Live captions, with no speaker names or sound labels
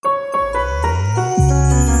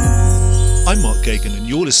Gagan, and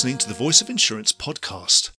you're listening to the Voice of Insurance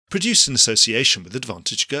podcast, produced in association with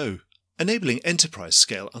Advantage Go, enabling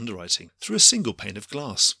enterprise-scale underwriting through a single pane of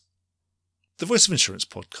glass. The Voice of Insurance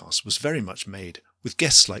podcast was very much made with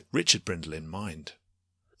guests like Richard Brindle in mind.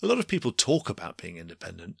 A lot of people talk about being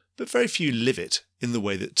independent, but very few live it in the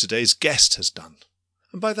way that today's guest has done.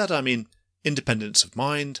 And by that I mean independence of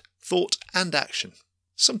mind, thought and action,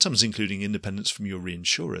 sometimes including independence from your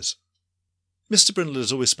reinsurers. Mr. Brindle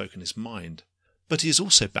has always spoken his mind, but he has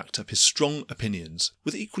also backed up his strong opinions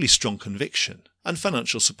with equally strong conviction and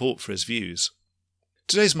financial support for his views.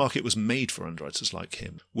 Today's market was made for underwriters like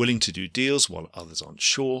him, willing to do deals while others aren't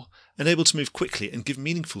sure, and able to move quickly and give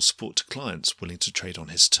meaningful support to clients willing to trade on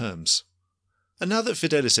his terms. And now that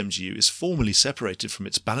Fidelis MGU is formally separated from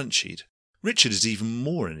its balance sheet, Richard is even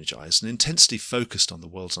more energised and intensely focused on the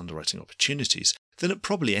world's underwriting opportunities than at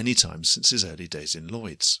probably any time since his early days in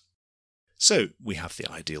Lloyd's. So we have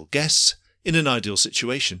the ideal guests, in an ideal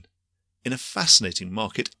situation, in a fascinating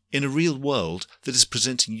market, in a real world that is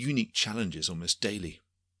presenting unique challenges almost daily.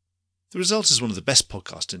 The result is one of the best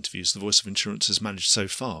podcast interviews the Voice of Insurance has managed so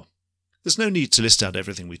far. There's no need to list out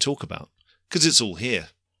everything we talk about, because it's all here.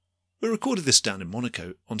 We recorded this down in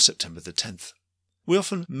Monaco on September the 10th. We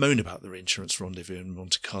often moan about the reinsurance rendezvous in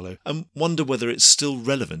Monte Carlo and wonder whether it's still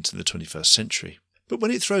relevant in the 21st century. But when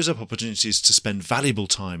it throws up opportunities to spend valuable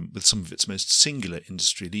time with some of its most singular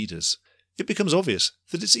industry leaders, it becomes obvious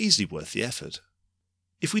that it's easily worth the effort.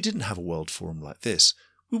 If we didn't have a world forum like this,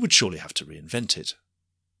 we would surely have to reinvent it.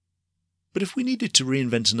 But if we needed to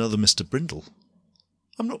reinvent another Mr. Brindle,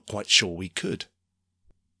 I'm not quite sure we could.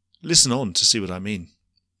 Listen on to see what I mean.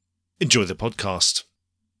 Enjoy the podcast.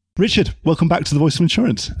 Richard, welcome back to the Voice of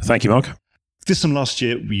Insurance. Thank you, Mark. This time last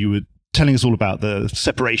year, you were telling us all about the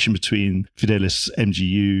separation between Fidelis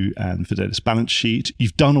MGU and Fidelis balance sheet.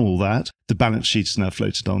 You've done all that. The balance sheet is now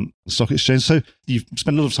floated on the stock exchange. So you've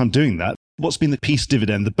spent a lot of time doing that. What's been the peace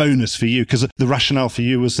dividend, the bonus for you? Because the rationale for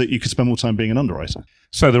you was that you could spend more time being an underwriter.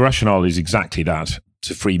 So the rationale is exactly that,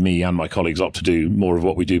 to free me and my colleagues up to do more of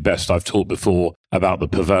what we do best. I've talked before about the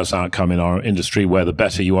perverse outcome in our industry where the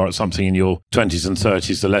better you are at something in your 20s and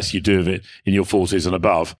 30s, the less you do of it in your 40s and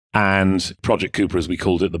above. And Project Cooper, as we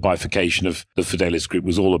called it, the bifurcation of the Fidelis Group,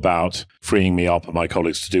 was all about freeing me up and my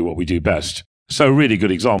colleagues to do what we do best. So a really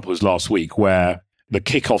good example was last week where the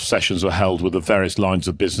kick-off sessions were held with the various lines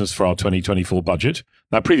of business for our 2024 budget.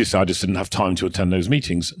 Now, previously, I just didn't have time to attend those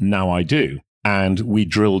meetings. Now I do. And we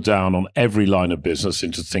drilled down on every line of business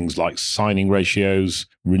into things like signing ratios,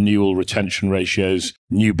 renewal retention ratios,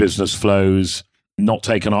 new business flows, not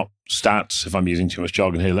taken up stats. If I'm using too much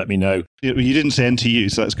jargon here, let me know. You didn't say NTU,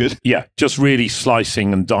 so that's good. Yeah, just really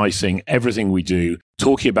slicing and dicing everything we do,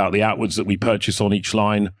 talking about the outwards that we purchase on each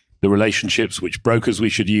line, the relationships, which brokers we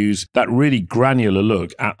should use, that really granular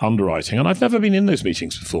look at underwriting. And I've never been in those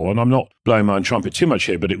meetings before, and I'm not blowing my own trumpet too much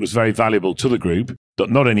here, but it was very valuable to the group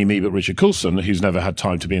that not only me, but Richard Coulson, who's never had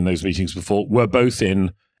time to be in those meetings before, were both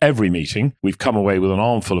in every meeting. We've come away with an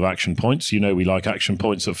armful of action points. You know we like action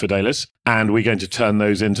points at Fidelis, and we're going to turn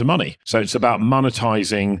those into money. So it's about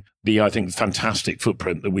monetizing the, I think, fantastic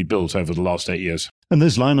footprint that we built over the last 8 years. And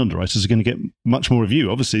those line underwriters are going to get much more of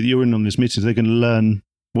you. Obviously, you're in on these meetings. They're going to learn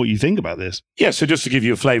what you think about this. Yeah, so just to give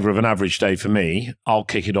you a flavour of an average day for me, I'll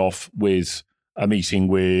kick it off with a meeting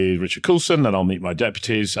with Richard Coulson, then I'll meet my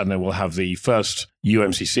deputies, and then we'll have the first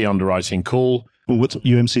UMCC underwriting call. Well, what's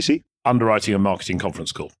UMCC? Underwriting and Marketing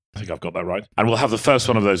Conference Call. I think I've got that right. And we'll have the first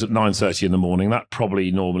one of those at 9:30 in the morning. That probably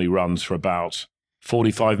normally runs for about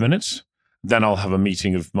 45 minutes. Then I'll have a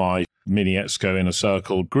meeting of my mini EXCO in a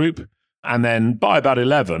circle group. And then by about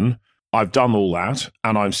 11, I've done all that,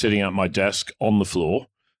 and I'm sitting at my desk on the floor,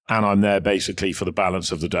 and I'm there basically for the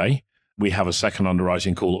balance of the day. We have a second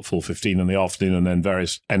underwriting call at 4:15 in the afternoon, and then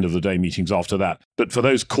various end-of-the-day meetings after that. But for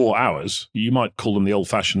those core hours, you might call them the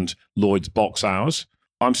old-fashioned Lloyd's box hours,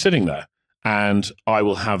 I'm sitting there, and I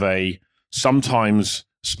will have a sometimes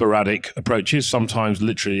sporadic approaches, sometimes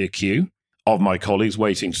literally a queue of my colleagues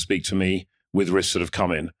waiting to speak to me with risks that have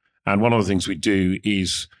come in. And one of the things we do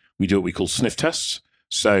is we do what we call sniff tests.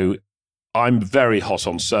 So I'm very hot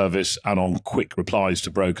on service and on quick replies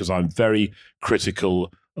to brokers. I'm very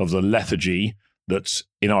critical of the lethargy that's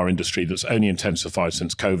in our industry that's only intensified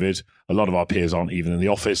since COVID. A lot of our peers aren't even in the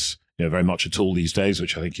office, very much at all these days,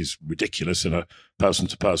 which I think is ridiculous in a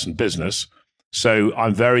person-to-person business. So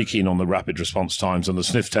I'm very keen on the rapid response times, and the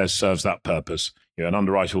sniff test serves that purpose. An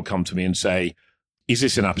underwriter will come to me and say, is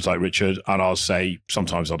this in appetite, Richard? And I'll say,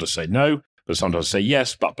 sometimes I'll just say no, but sometimes I'll say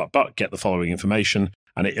yes, but, get the following information.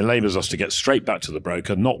 And it enables us to get straight back to the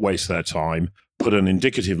broker, not waste their time, put an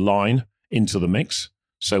indicative line into the mix.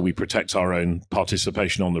 So we protect our own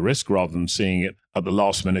participation on the risk rather than seeing it at the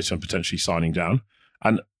last minute and potentially signing down.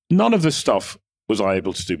 And none of this stuff was I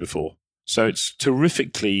able to do before. So it's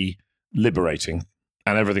terrifically liberating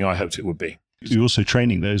and everything I hoped it would be. You're also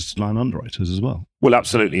training those line underwriters as well. Well,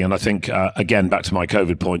 absolutely. And I think, again, back to my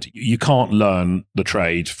COVID point, you can't learn the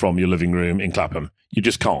trade from your living room in Clapham. You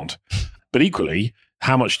just can't. But equally,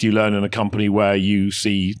 how much do you learn in a company where you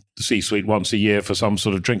see the C-suite once a year for some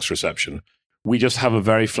sort of drinks reception? We just have a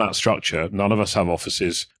very flat structure. None of us have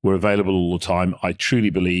offices. We're available all the time. I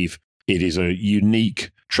truly believe it is a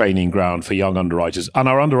unique training ground for young underwriters. And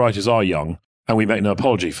our underwriters are young. And we make no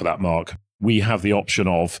apology for that, Mark. We have the option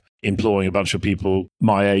of employing a bunch of people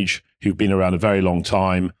my age who've been around a very long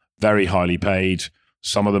time, very highly paid.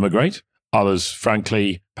 Some of them are great. Others,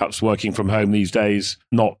 frankly, perhaps working from home these days,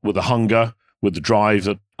 not with the hunger, with the drive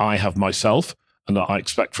that I have myself and that I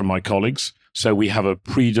expect from my colleagues. So we have a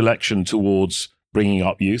predilection towards bringing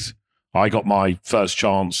up youth. I got my first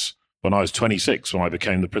chance when I was 26, when I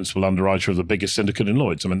became the principal underwriter of the biggest syndicate in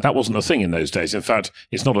Lloyd's. I mean, that wasn't a thing in those days. In fact,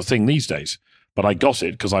 it's not a thing these days. But I got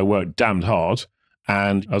it because I worked damned hard.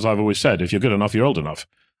 And as I've always said, if you're good enough, you're old enough.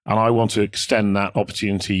 And I want to extend that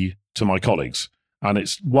opportunity to my colleagues. And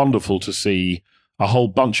it's wonderful to see a whole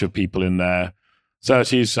bunch of people in their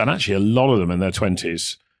 30s, and actually a lot of them in their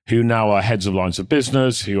 20s, who now are heads of lines of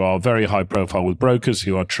business, who are very high profile with brokers,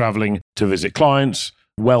 who are traveling to visit clients,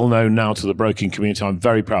 well known now to the broking community. I'm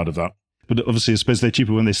very proud of that. But obviously, I suppose they're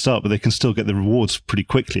cheaper when they start, but they can still get the rewards pretty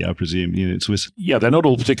quickly, I presume. It's always... Yeah, they're not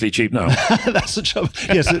all particularly cheap now. That's the trouble.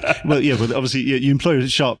 Yes, well, obviously you employ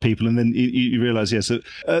sharp people, and then you realise, yes,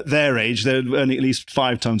 at their age they're earning at least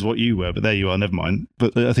 5 times what you were. But there you are. Never mind.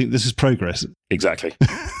 But I think this is progress. Exactly.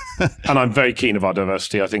 And I'm very keen of our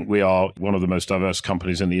diversity. I think we are one of the most diverse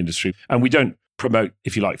companies in the industry, and we don't promote,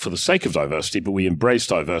 if you like, for the sake of diversity, but we embrace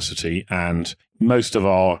diversity. And most of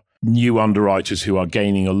our new underwriters who are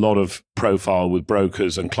gaining a lot of profile with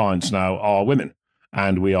brokers and clients now are women.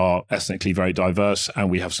 And we are ethnically very diverse,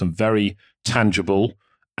 and we have some very tangible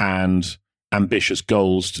and ambitious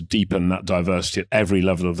goals to deepen that diversity at every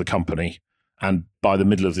level of the company. And by the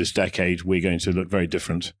middle of this decade, we're going to look very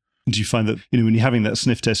different. Do you find that, when you're having that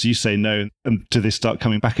sniff test, you say no, and do they start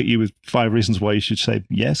coming back at you with 5 reasons why you should say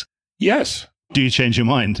yes? Yes. Do you change your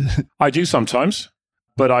mind? I do sometimes.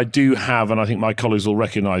 But I do have, and I think my colleagues will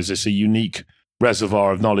recognize this, a unique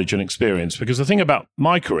reservoir of knowledge and experience. Because the thing about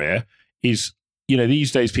my career is,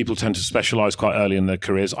 these days people tend to specialize quite early in their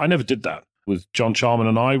careers. I never did that. With John Charman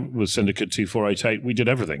and I, with Syndicate 2488, we did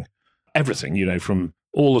everything. Everything, from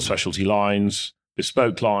all the specialty lines,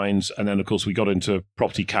 bespoke lines. And then, of course, we got into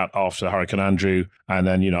property cat after Hurricane Andrew. And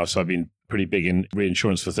then, so I've been pretty big in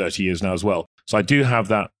reinsurance for 30 years now as well. So I do have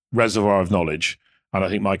that reservoir of knowledge. And I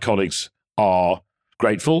think my colleagues are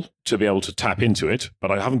grateful to be able to tap into it, but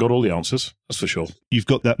I haven't got all the answers, that's for sure. You've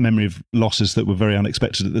got that memory of losses that were very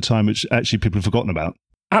unexpected at the time, which actually people have forgotten about.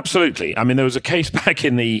 Absolutely. I mean, there was a case back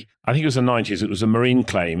in I think it was the 90s, it was a marine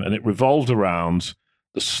claim, and it revolved around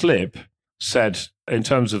the slip said, in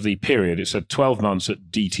terms of the period, it said 12 months at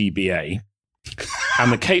DTBA.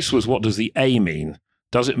 And the case was, what does the A mean?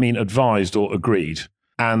 Does it mean advised or agreed?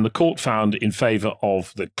 And the court found in favour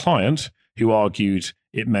of the client, who argued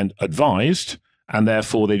it meant advised, and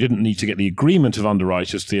therefore they didn't need to get the agreement of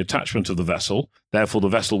underwriters to the attachment of the vessel. Therefore, the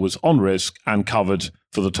vessel was on risk and covered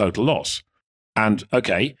for the total loss. And,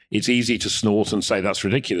 okay, it's easy to snort and say that's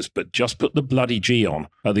ridiculous, but just put the bloody G on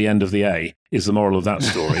at the end of the A is the moral of that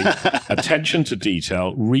story. Attention to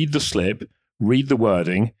detail, read the slip, read the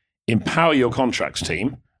wording, empower your contracts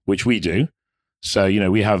team, which we do. So,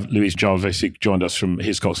 we have Luis Jarvis, who joined us from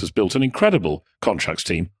Hiscox, has built an incredible contracts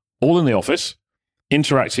team, all in the office,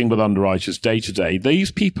 interacting with underwriters day to day.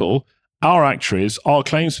 These people, our actuaries, our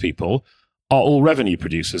claims people, are all revenue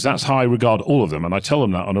producers. That's how I regard all of them, and I tell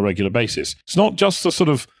them that on a regular basis. It's not just the sort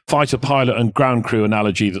of fighter pilot and ground crew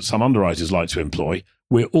analogy that some underwriters like to employ.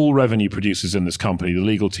 We're all revenue producers in this company, the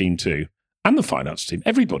legal team too, and the finance team.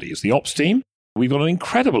 Everybody is. The ops team, we've got an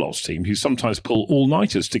incredible ops team who sometimes pull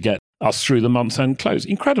all-nighters to get us through the month-end close.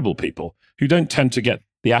 Incredible people who don't tend to get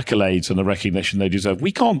the accolades and the recognition they deserve.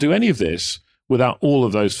 We can't do any of this without all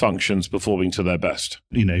of those functions performing to their best.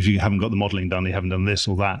 If you haven't got the modelling done, you haven't done this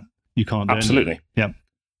or that, you can't do Absolutely. Anything. Yeah.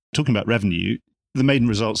 Talking about revenue, the maiden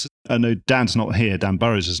results, I know Dan's not here, Dan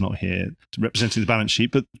Burrows is not here, representing the balance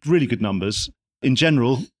sheet, but really good numbers. In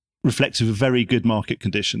general, reflective of very good market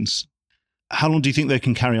conditions. How long do you think they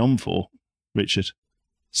can carry on for, Richard?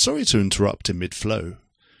 Sorry to interrupt in mid-flow,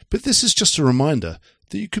 but this is just a reminder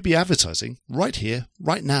that you could be advertising right here,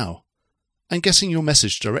 right now, and getting your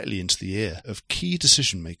message directly into the ear of key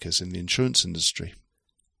decision makers in the insurance industry.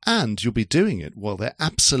 And you'll be doing it while they're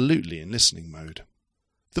absolutely in listening mode.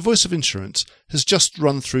 The Voice of Insurance has just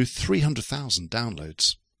run through 300,000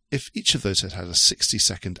 downloads. If each of those had had a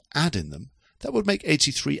 60-second ad in them, that would make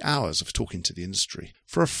 83 hours of talking to the industry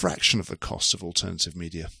for a fraction of the cost of alternative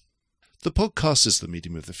media. The podcast is the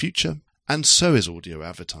medium of the future, and so is audio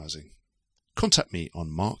advertising. Contact me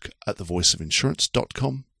on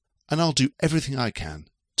mark@thevoiceofinsurance.com, and I'll do everything I can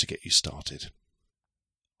to get you started.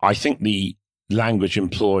 I think the language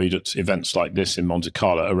employed at events like this in Monte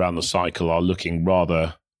Carlo around the cycle are looking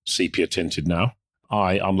rather sepia-tinted now.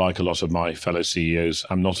 I, unlike a lot of my fellow CEOs,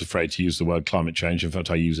 am not afraid to use the word climate change. In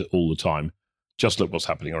fact, I use it all the time. Just look what's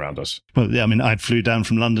happening around us. Well, yeah, I mean, I flew down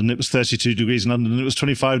from London. It was 32 degrees in London and it was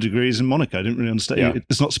 25 degrees in Monaco. I didn't really understand. Yeah.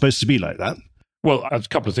 It's not supposed to be like that. Well, a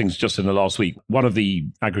couple of things just in the last week. One of the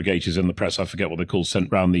aggregators in the press, I forget what they're called,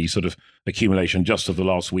 sent round the sort of accumulation just of the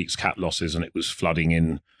last week's cat losses, and it was flooding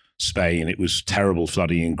in Spain. It was terrible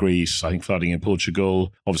flooding in Greece, I think flooding in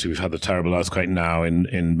Portugal. Obviously, we've had the terrible earthquake now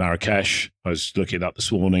in Marrakesh. I was looking at that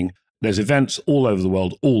this morning. There's events all over the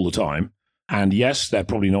world all the time. And yes, they're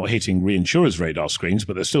probably not hitting reinsurers' radar screens,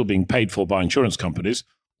 but they're still being paid for by insurance companies,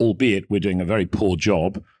 albeit we're doing a very poor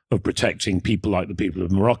job of protecting people like the people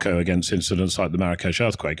of Morocco against incidents like the Marrakesh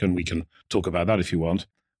earthquake. And we can talk about that if you want.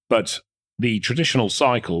 But the traditional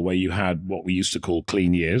cycle where you had what we used to call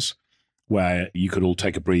clean years, where you could all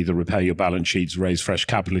take a breather, repair your balance sheets, raise fresh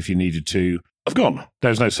capital if you needed to, have gone.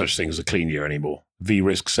 There's no such thing as a clean year anymore.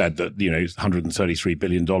 V-Risk said that, $133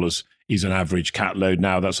 billion is an average cat load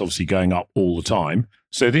now. That's obviously going up all the time.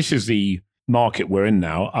 So this is the market we're in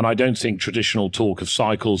now. And I don't think traditional talk of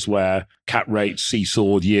cycles where cat rates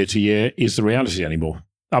seesawed year to year is the reality anymore.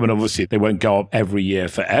 I mean, obviously, they won't go up every year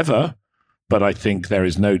forever, but I think there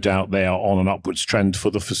is no doubt they are on an upwards trend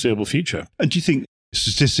for the foreseeable future. And do you think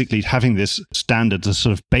statistically having this standard, the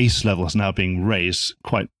sort of base level is now being raised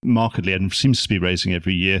quite markedly and seems to be raising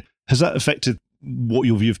every year, has that affected what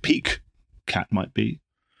your view of peak cat might be?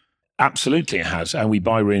 Absolutely it has. And we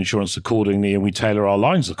buy reinsurance accordingly and we tailor our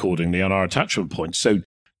lines accordingly on our attachment points. So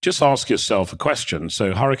just ask yourself a question.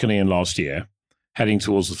 So Hurricane Ian last year, heading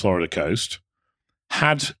towards the Florida coast,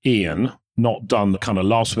 had Ian not done the kind of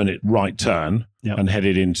last minute right turn and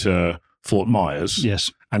headed into Fort Myers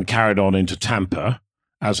and carried on into Tampa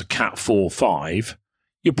as a Cat 4-5,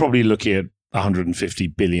 you're probably looking at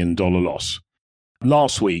 $150 billion loss.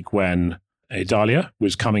 Last week when Idalia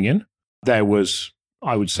was coming in, there was,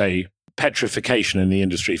 I would say, petrification in the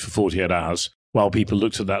industry for 48 hours while people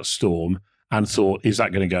looked at that storm and thought, is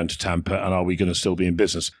that going to go into Tampa and are we going to still be in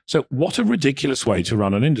business? So what a ridiculous way to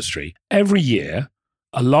run an industry. Every year,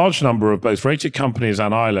 a large number of both rated companies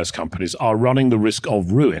and ILS companies are running the risk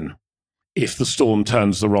of ruin if the storm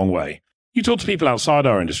turns the wrong way. You talk to people outside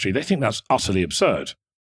our industry, they think that's utterly absurd.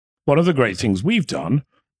 One of the great things we've done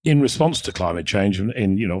in response to climate change, and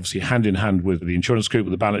obviously hand in hand with the insurance group,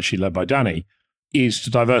 with the balance sheet led by Danny, is to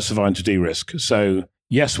diversify and to de-risk. So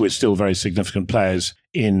yes, we're still very significant players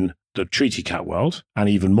in the treaty cat world, and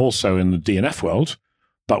even more so in the DNF world,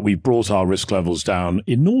 but we've brought our risk levels down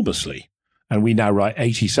enormously. And we now write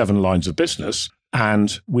 87 lines of business,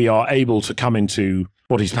 and we are able to come into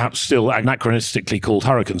what is perhaps still anachronistically called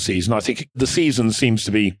hurricane season. I think the season seems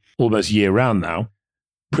to be almost year-round now.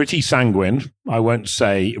 Pretty sanguine. I won't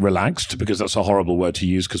say relaxed, because that's a horrible word to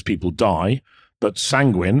use because people die, but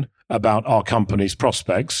sanguine about our company's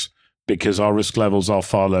prospects because our risk levels are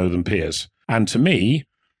far lower than peers. And to me,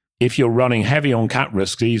 if you're running heavy on cat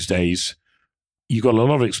risk these days, you've got a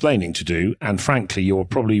lot of explaining to do. And frankly, you're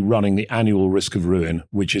probably running the annual risk of ruin,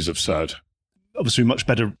 which is absurd. Obviously, much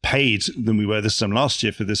better paid than we were this time last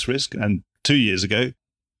year for this risk and 2 years ago.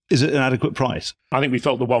 Is it an adequate price? I think we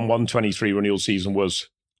felt the 1/1/23 renewal season was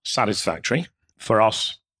satisfactory. For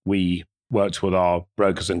us, we worked with our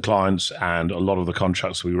brokers and clients, and a lot of the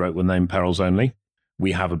contracts we wrote were named perils only.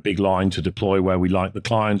 We have a big line to deploy where we like the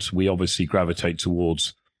clients. We obviously gravitate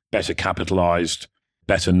towards better capitalized,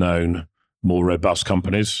 better known, more robust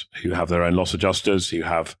companies who have their own loss adjusters, who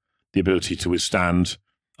have the ability to withstand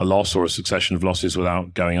a loss or a succession of losses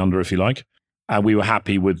without going under, if you like. And we were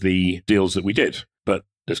happy with the deals that we did. But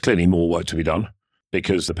there's clearly more work to be done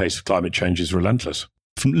because the pace of climate change is relentless.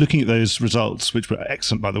 From looking at those results, which were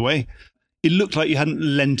excellent, by the way, it looked like you hadn't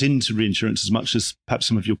lent into reinsurance as much as perhaps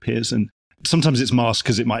some of your peers. And sometimes it's masked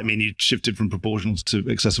because it might mean you shifted from proportional to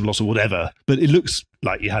excessive loss or whatever. But it looks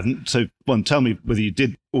like you hadn't. So, one, tell me whether you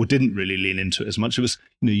did or didn't really lean into it as much. It was,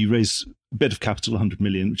 you raised a bit of capital, 100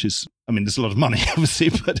 million, which is, there's a lot of money, obviously.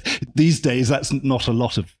 But these days, that's not a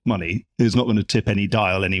lot of money. It's not going to tip any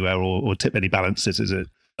dial anywhere or tip any balances, is it?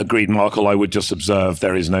 Agreed, Michael. I would just observe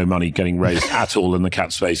there is no money getting raised at all in the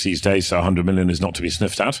cat space these days, so 100 million is not to be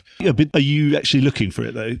sniffed at. Yeah, but are you actually looking for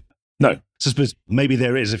it, though? No. So I suppose maybe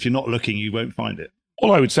there is. If you're not looking, you won't find it.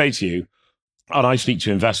 All I would say to you, and I speak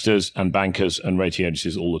to investors and bankers and rating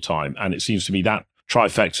agencies all the time, and it seems to me that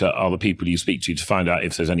trifecta are the people you speak to find out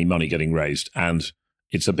if there's any money getting raised. And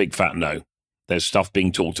it's a big fat no. There's stuff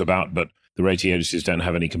being talked about, but the rating agencies don't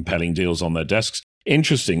have any compelling deals on their desks.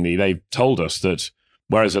 Interestingly, they've told us that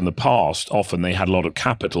whereas in the past, often they had a lot of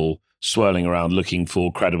capital swirling around looking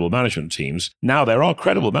for credible management teams, now there are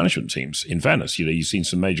credible management teams. In fairness, you've seen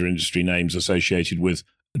some major industry names associated with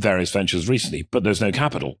various ventures recently, but there's no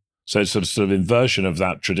capital. So it's a sort of inversion of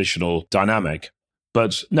that traditional dynamic.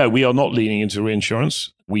 But no, we are not leaning into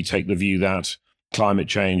reinsurance. We take the view that climate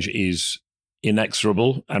change is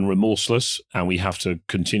inexorable and remorseless, and we have to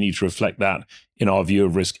continue to reflect that in our view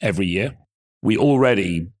of risk every year. We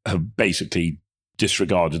already have basically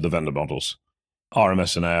disregarded the vendor models.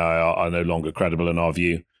 RMS and AI are no longer credible in our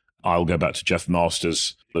view. I'll go back to Jeff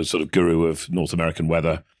Masters, the sort of guru of North American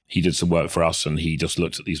weather. He did some work for us and he just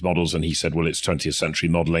looked at these models and he said, well, it's 20th century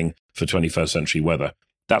modeling for 21st century weather.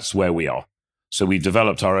 That's where we are. So we've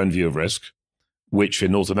developed our own view of risk, which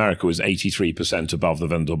in North America is 83% above the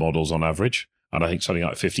vendor models on average, and I think something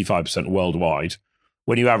like 55% worldwide.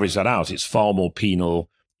 When you average that out, it's far more penal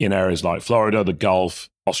in areas like Florida, the Gulf,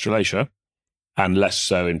 Australasia, and less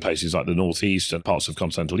so in places like the Northeast and parts of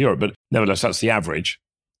continental Europe. But nevertheless, that's the average.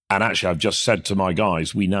 And actually, I've just said to my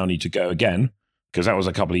guys, we now need to go again, because that was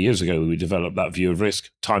a couple of years ago that we developed that view of risk.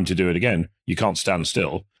 Time to do it again. You can't stand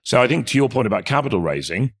still. So I think to your point about capital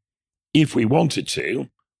raising, if we wanted to,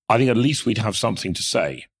 I think at least we'd have something to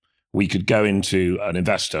say. We could go into an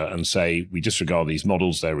investor and say, we disregard these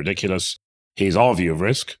models, they're ridiculous. Here's our view of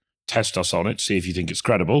risk. Test us on it, see if you think it's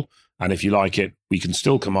credible. And if you like it, we can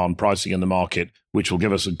still command pricing in the market, which will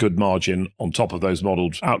give us a good margin on top of those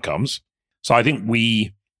modeled outcomes. So I think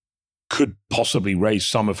we could possibly raise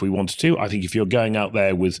some if we wanted to. I think if you're going out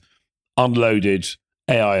there with unloaded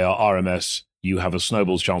AIR, RMS, you have a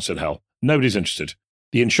snowball's chance in hell. Nobody's interested.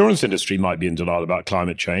 The insurance industry might be in denial about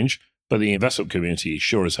climate change, but the investment community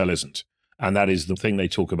sure as hell isn't. And that is the thing they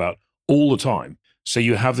talk about all the time. So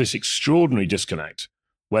you have this extraordinary disconnect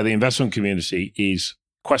where the investment community is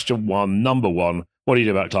question one, number one, what do you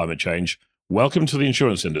do about climate change? Welcome to the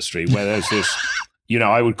insurance industry where there's this,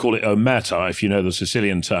 I would call it omerta, if you know the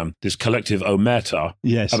Sicilian term, this collective omerta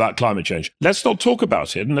about climate change. Let's not talk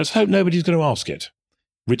about it and let's hope nobody's going to ask it.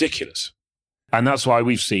 Ridiculous. And that's why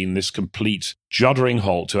we've seen this complete juddering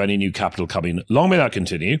halt to any new capital coming. Long may that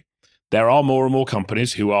continue. There are more and more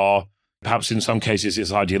companies who are, perhaps in some cases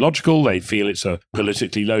it's ideological. They feel it's a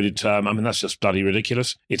politically loaded term. I mean, that's just bloody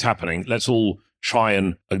ridiculous. It's happening. Let's all try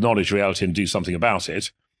and acknowledge reality and do something about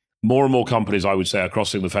it. More and more companies, I would say, are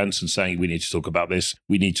crossing the fence and saying, we need to talk about this.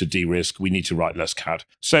 We need to de-risk. We need to write less cat.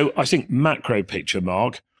 So I think macro picture,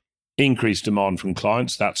 Mark, increased demand from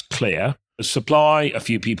clients. That's clear. Supply, a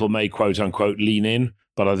few people may quote unquote lean in,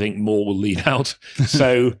 but I think more will lean out.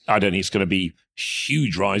 So I don't think it's going to be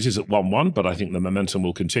huge rises at 1-1, but I think the momentum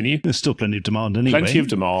will continue. There's still plenty of demand anyway. Plenty of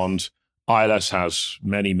demand. ILS has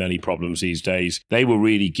many, many problems these days. They were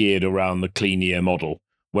really geared around the clean year model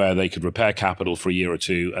where they could repair capital for a year or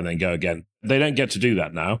two and then go again. They don't get to do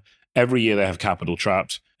that now. Every year they have capital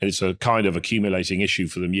trapped, and it's a kind of accumulating issue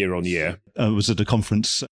for them year on year. I was at a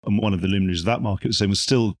conference, and one of the luminaries of that market was saying was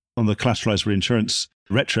still on the collateralized reinsurance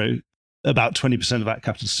retro, about 20% of that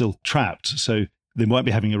capital is still trapped. So they might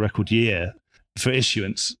be having a record year for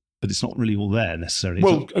issuance, but it's not really all there necessarily.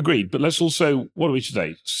 Well, agreed. But let's also, what are we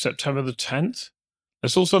today? September the 10th?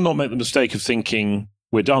 Let's also not make the mistake of thinking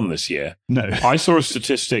we're done this year. No. I saw a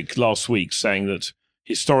statistic last week saying that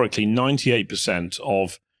historically 98%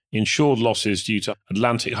 of insured losses due to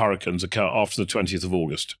Atlantic hurricanes occur after the 20th of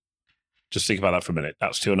August. Just think about that for a minute.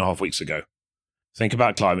 That's 2.5 weeks ago. Think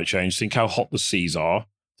about climate change. Think how hot the seas are.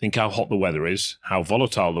 Think how hot the weather is, how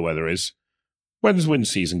volatile the weather is. When does wind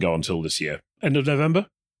season go until this year? End of November?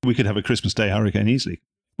 We could have a Christmas Day hurricane easily.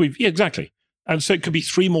 Yeah, exactly. And so it could be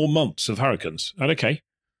 3 more months of hurricanes. And okay.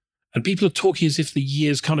 And people are talking as if the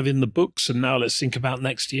year's kind of in the books and now let's think about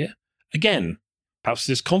next year. Again, perhaps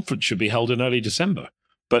this conference should be held in early December.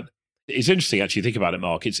 But it's interesting, actually, think about it,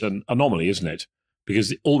 Mark. It's an anomaly, isn't it?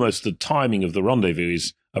 Because almost the timing of the rendezvous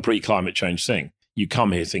is a pre-climate change thing. You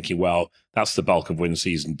come here thinking, well, that's the bulk of wind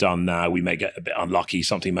season done now. We may get a bit unlucky.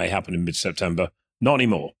 Something may happen in mid-September. Not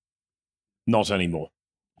anymore. Not anymore.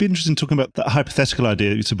 Be interesting talking about that hypothetical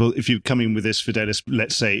idea. So, well, if you come in with this Fidelis,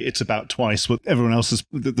 let's say it's about twice what everyone else's,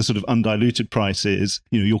 the sort of undiluted price is,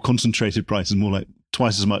 your concentrated price is more like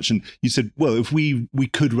twice as much. And you said, well, if we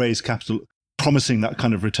could raise capital promising that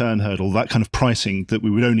kind of return hurdle, that kind of pricing that we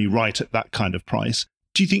would only write at that kind of price.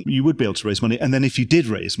 Do you think you would be able to raise money? And then if you did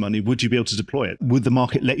raise money, would you be able to deploy it? Would the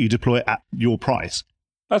market let you deploy it at your price?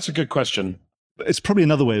 That's a good question. It's probably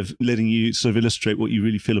another way of letting you sort of illustrate what you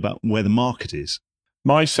really feel about where the market is.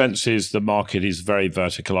 My sense is the market is very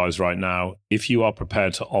verticalized right now. If you are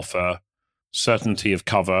prepared to offer certainty of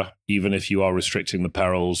cover, even if you are restricting the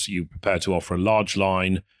perils, you're prepared to offer a large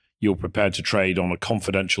line, you're prepared to trade on a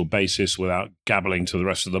confidential basis without gabbling to the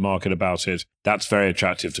rest of the market about it, that's very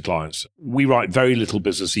attractive to clients. We write very little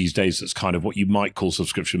business these days that's kind of what you might call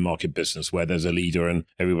subscription market business, where there's a leader and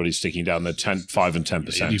everybody's sticking down their 5 and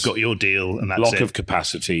 10%. You've got your deal and that's Block it. of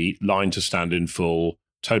capacity, line to stand in full,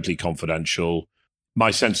 totally confidential.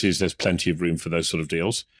 My sense is there's plenty of room for those sort of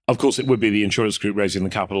deals. Of course, it would be the insurance group raising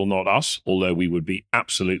the capital, not us, although we would be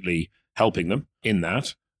absolutely helping them in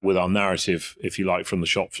that with our narrative, if you like, from the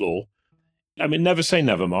shop floor. I mean, never say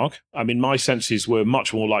never, Mark. I mean, my sense is we're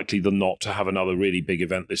much more likely than not to have another really big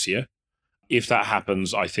event this year. If that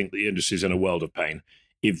happens, I think the industry's in a world of pain.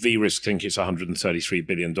 If V-Risk think it's $133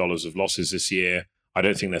 billion of losses this year, I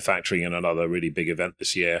don't think they're factoring in another really big event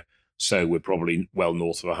this year. So we're probably well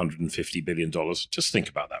north of $150 billion. Just think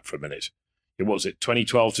about that for a minute. What was it,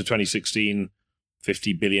 2012 to 2016,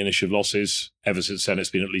 50 billion-ish of losses. Ever since then,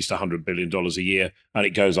 it's been at least $100 billion a year, and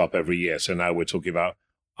it goes up every year. So now we're talking about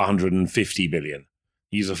 150 billion.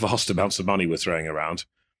 These are vast amounts of money we're throwing around.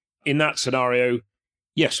 In that scenario,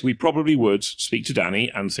 yes, we probably would speak to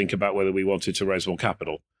Danny and think about whether we wanted to raise more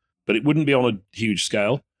capital, but it wouldn't be on a huge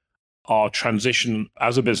scale. Our transition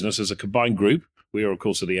as a business, as a combined group, we are, of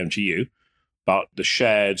course, at the MGU, but the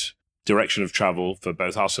shared direction of travel for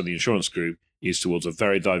both us and the insurance group is towards a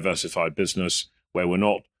very diversified business where we're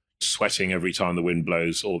not sweating every time the wind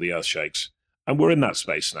blows or the earth shakes. And we're in that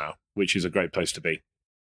space now, which is a great place to be.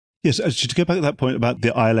 Yes, to go back to that point about the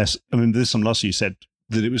ILS, I mean, this time last year you said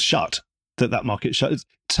that it was shut, that market shut. It's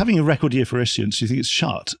having a record year for issuance. Do you think it's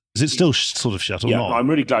shut? Is it still sort of shut or not? Yeah, I'm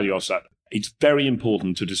really glad you asked that. It's very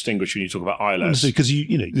important to distinguish when you talk about ILS. Because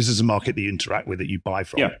you know, this is a market that you interact with, that you buy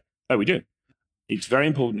from. Yeah, we do. It's very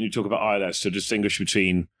important when you talk about ILS to distinguish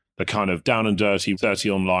between the kind of down and dirty 30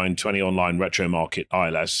 online, 20 online retro market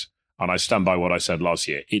ILS. And I stand by what I said last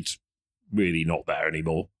year. It's really not there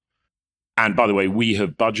anymore. And by the way, we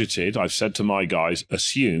have budgeted, I've said to my guys,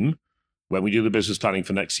 assume when we do the business planning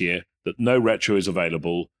for next year that no retro is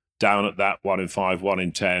available down at that 1 in 5, 1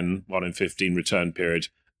 in 10, 1 in 15 return period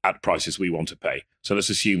at prices we want to pay. So let's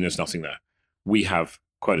assume there's nothing there. We have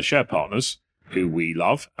quota share partners who we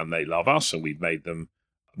love and they love us, and we've made them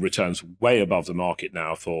returns way above the market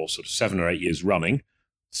now for sort of 7 or 8 years running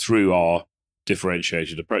through our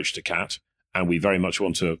differentiated approach to CAT. And we very much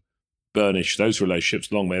want to burnish those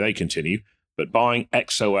relationships, long may they continue. But buying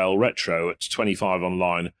XOL retro at 25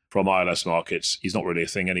 online from ILS markets is not really a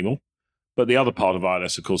thing anymore. But the other part of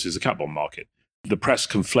ILS, of course, is the cat bond market. The press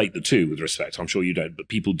conflate the two with respect. I'm sure you don't, but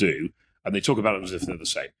people do. And they talk about them as if they're the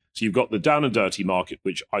same. So you've got the down and dirty market,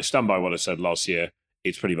 which I stand by what I said last year.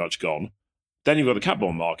 It's pretty much gone. Then you've got the cat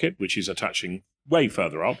bond market, which is attaching way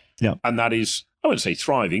further up. Yeah. And that is, I wouldn't say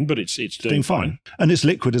thriving, but it's doing fine. And it's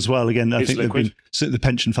liquid as well. Again, I think liquid. The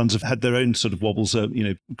pension funds have had their own sort of wobbles,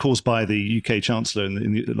 caused by the UK Chancellor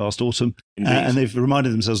in the last autumn. And they've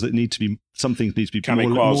reminded themselves that some things need to be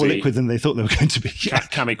more liquid than they thought they were going to be.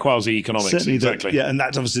 Kamikaze economics, certainly exactly. And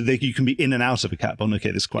that's obviously, you can be in and out of a cat bond.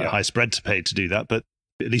 Okay, there's quite a high spread to pay to do that, but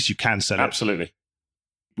at least you can sell it. Absolutely.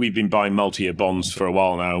 We've been buying multi-year bonds for a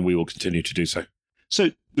while now, and we will continue to do so.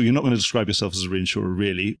 So you're not going to describe yourself as a reinsurer,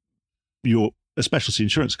 really. You're a specialty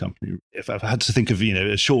insurance company. If I had to think of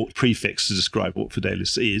a short prefix to describe what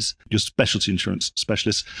Fidelis is, you're specialty insurance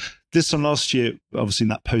specialist. This time last year, obviously in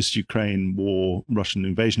that post-Ukraine war, Russian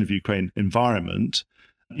invasion of Ukraine environment,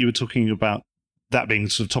 you were talking about that being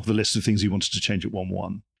sort of top of the list of things you wanted to change at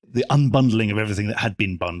 1/1. The unbundling of everything that had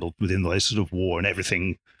been bundled within the sort of war and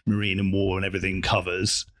everything, marine and war and everything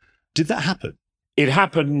covers. Did that happen? It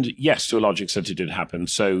happened, yes, to a large extent it did happen.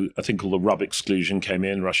 So I think all the RUB exclusion came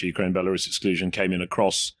in, Russia, Ukraine, Belarus exclusion came in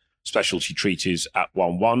across specialty treaties at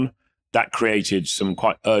 1/1. That created some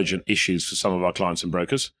quite urgent issues for some of our clients and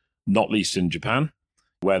brokers, not least in Japan,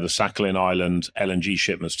 where the Sakhalin Island LNG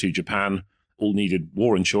shipments to Japan all needed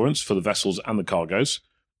war insurance for the vessels and the cargoes.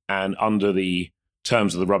 And under the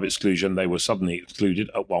terms of the RUB exclusion, they were suddenly excluded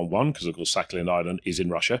at 1/1 because, of course, Sakhalin Island is in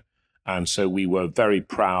Russia. And so we were very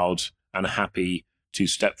proud and happy to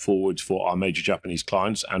step forward for our major Japanese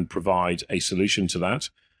clients and provide a solution to that.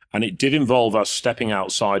 And it did involve us stepping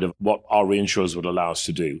outside of what our reinsurers would allow us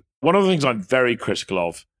to do. One of the things I'm very critical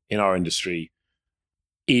of in our industry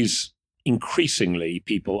is increasingly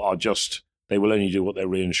people are just, They will only do what their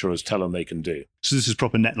reinsurers tell them they can do. So this is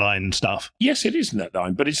proper netline stuff. Yes, it is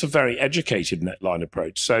netline, but it's a very educated netline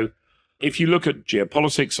approach. So if you look at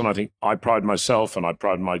geopolitics, and I think I pride myself and I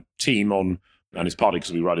pride my team on, and it's partly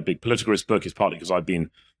because we write a big political risk book, it's partly because I've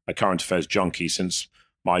been a current affairs junkie since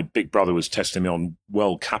my big brother was testing me on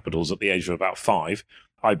world capitals at the age of about 5.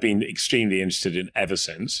 I've been extremely interested in ever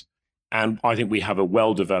since. And I think we have a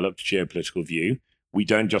well-developed geopolitical view. We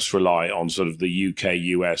don't just rely on sort of the UK,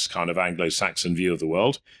 US kind of Anglo-Saxon view of the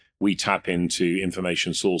world. We tap into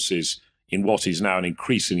information sources in what is now an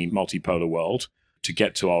increasingly multipolar world to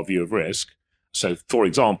get to our view of risk. So, for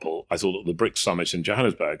example, I thought at the BRICS summit in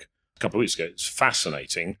Johannesburg a couple of weeks ago, it's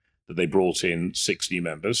fascinating that they brought in 6 new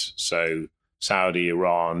members. So Saudi,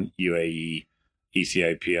 Iran, UAE,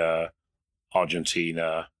 Ethiopia,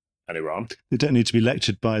 Argentina, and Iran. They don't need to be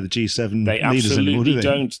lectured by the G7 They leaders anymore, do absolutely they?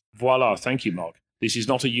 don't. Voila, thank you, Mark. This is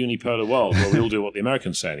not a unipolar world where we all do what the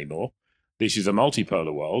Americans say anymore. This is a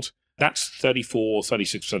multipolar world. That's 34,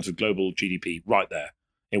 36% of global GDP right there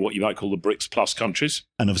in what you might call the BRICS plus countries.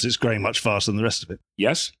 And obviously it's growing much faster than the rest of it.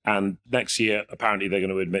 Yes, and next year, apparently they're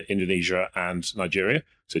going to admit Indonesia and Nigeria.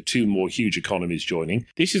 So 2 more huge economies joining.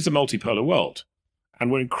 This is the multipolar world.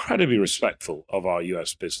 And we're incredibly respectful of our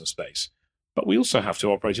US business base. But we also have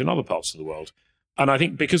to operate in other parts of the world. And I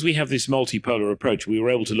think because we have this multipolar approach, we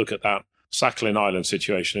were able to look at that Sakhalin Island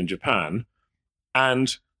situation in Japan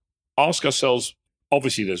and ask ourselves,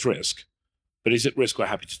 obviously there's risk, but is it risk we're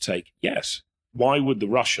happy to take? Yes. Why would the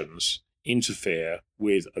Russians interfere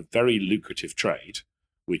with a very lucrative trade,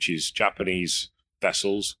 which is Japanese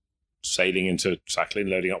vessels sailing into Sakhalin,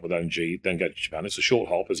 loading up with LNG, then go to Japan? It's a short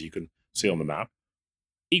hop, as you can see on the map.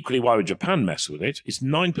 Equally, why would Japan mess with it? It's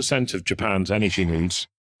 9% of Japan's energy needs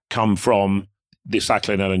come from the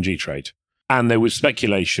Sakhalin LNG trade. And there was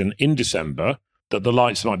speculation in December that the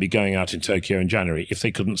lights might be going out in Tokyo in January if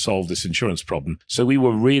they couldn't solve this insurance problem. So we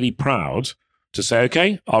were really proud to say,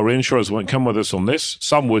 okay, our reinsurers won't come with us on this.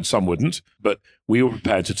 Some would, some wouldn't. But we were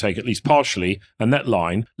prepared to take at least partially a net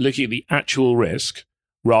line, looking at the actual risk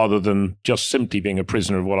rather than just simply being a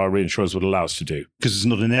prisoner of what our reinsurers would allow us to do. Because it's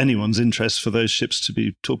not in anyone's interest for those ships to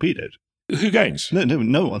be torpedoed. Who gains?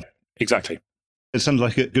 No one. Exactly. It sounded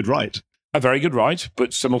like a good right. A very good right,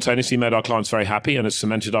 but simultaneously made our clients very happy and has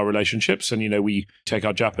cemented our relationships. And, we take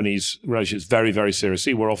our Japanese relationships very, very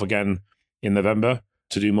seriously. We're off again in November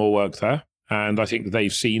to do more work there. And I think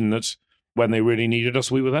they've seen that when they really needed us,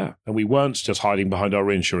 we were there. And we weren't just hiding behind our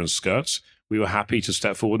reinsurance skirts. We were happy to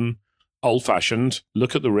step forward and old-fashioned,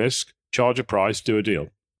 look at the risk, charge a price, do a deal.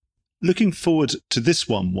 Looking forward to this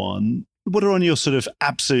one, what are on your sort of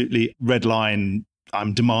absolutely red line,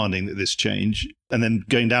 I'm demanding that this change? And then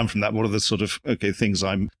going down from that, what are the sort of, things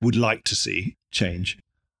I would like to see change?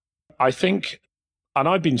 I think, and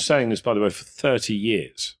I've been saying this, by the way, for 30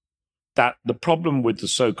 years, that the problem with the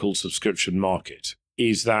so-called subscription market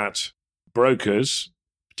is that brokers,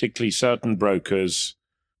 particularly certain brokers,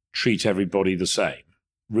 treat everybody the same,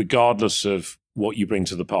 regardless of what you bring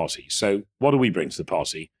to the party. So what do we bring to the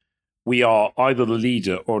party? We are either the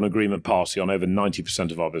leader or an agreement party on over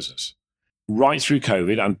 90% of our business. Right through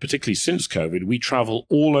COVID, and particularly since COVID, we travel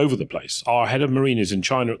all over the place. Our head of marine is in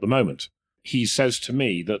China at the moment. He says to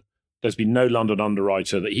me that there's been no London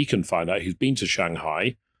underwriter that he can find out who's been to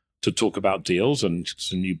Shanghai to talk about deals and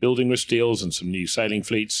some new building risk deals and some new sailing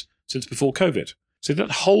fleets since before COVID. So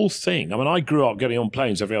that whole thing, I grew up getting on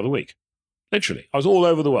planes every other week. Literally, I was all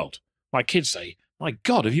over the world. My kids say, my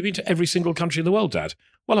God, have you been to every single country in the world, Dad?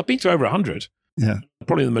 Well, I've been to over 100. Yeah.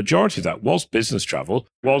 Probably the majority of that was business travel,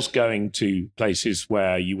 was going to places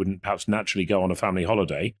where you wouldn't perhaps naturally go on a family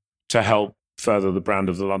holiday to help further the brand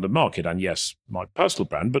of the London market. And yes, my personal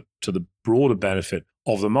brand, but to the broader benefit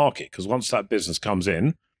of the market. Because once that business comes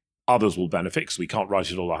in, others will benefit because we can't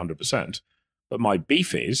write it all 100%. But my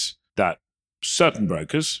beef is that certain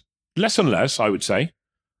brokers, less and less, I would say,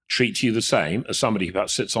 treat you the same as somebody who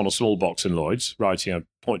perhaps sits on a small box in Lloyd's, writing a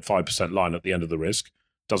 0.5% line at the end of the risk,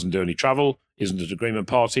 doesn't do any travel, isn't an agreement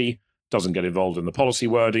party, doesn't get involved in the policy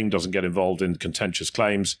wording, doesn't get involved in contentious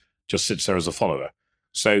claims, just sits there as a follower.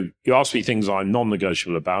 So you ask me things I'm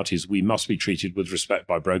non-negotiable about is we must be treated with respect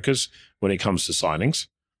by brokers when it comes to signings.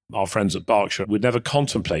 Our friends at Berkshire would never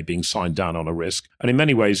contemplate being signed down on a risk. And in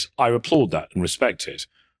many ways, I applaud that and respect it.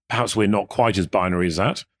 Perhaps we're not quite as binary as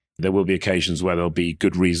that. There will be occasions where there'll be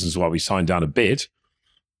good reasons why we sign down a bit,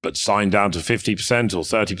 but sign down to 50% or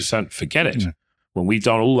 30%, forget it. Mm. When we've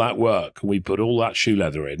done all that work and we put all that shoe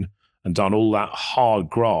leather in and done all that hard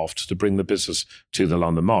graft to bring the business to the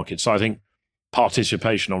London market. So I think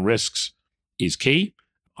participation on risks is key.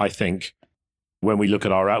 I think when we look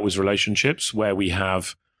at our outwards relationships where we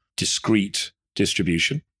have discrete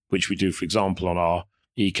distribution, which we do, for example, on our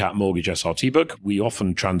ECAT mortgage SRT book. We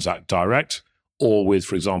often transact direct or with,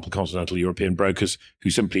 for example, continental European brokers who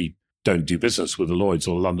simply don't do business with the Lloyds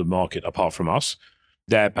or the London market apart from us.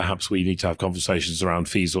 There, perhaps we need to have conversations around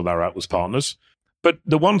fees or their outwards partners. But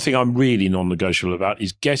the one thing I'm really non-negotiable about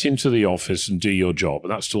is get into the office and do your job.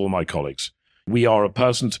 And that's to all my colleagues. We are a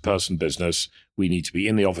person-to-person business. We need to be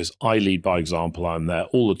in the office. I lead by example. I'm there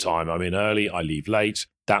all the time. I'm in early. I leave late.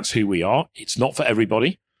 That's who we are. It's not for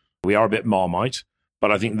everybody. We are a bit Marmite.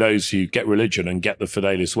 But I think those who get religion and get the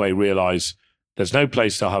Fidelis way realize there's no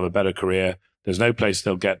place they'll have a better career. There's no place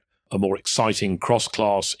they'll get a more exciting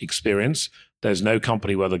cross-class experience. There's no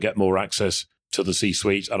company where they'll get more access to the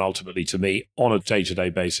C-suite and ultimately to me on a day-to-day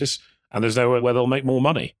basis. And there's nowhere where they'll make more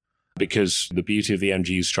money, because the beauty of the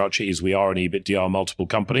MGU structure is we are an EBITDA multiple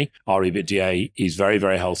company. Our EBITDA is very,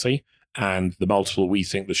 very healthy. And the multiple we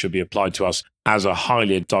think that should be applied to us as a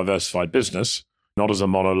highly diversified business, not as a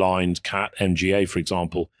monolined CAT MGA, for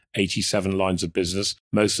example, 87 lines of business,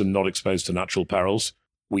 most of them not exposed to natural perils.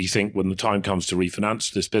 We think when the time comes to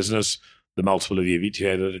refinance this business, the multiple of the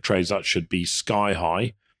EBITDA that it trades at should be sky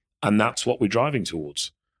high. And that's what we're driving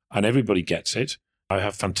towards. And everybody gets it. I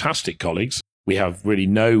have fantastic colleagues. We have really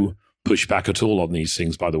no pushback at all on these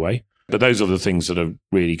things, by the way. But those are the things that are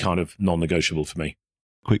really kind of non-negotiable for me.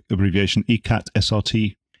 Quick abbreviation, ECAT,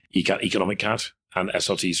 SRT. ECAT, economic CAT, and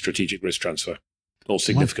SRT, strategic risk transfer, or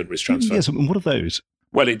significant risk transfer. Yes, and what are those?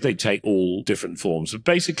 Well, they take all different forms.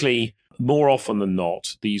 Basically, more often than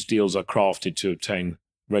not, these deals are crafted to obtain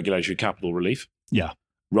regulatory capital relief. Yeah.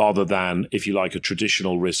 Rather than, if you like, a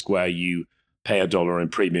traditional risk where you pay $1 in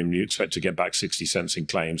premium and you expect to get back 60 cents in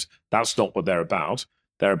claims. That's not what they're about.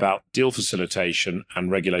 They're about deal facilitation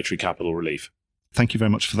and regulatory capital relief. Thank you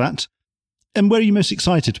very much for that. And where are you most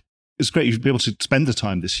excited? It's great you've been able to spend the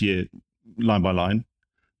time this year, line by line,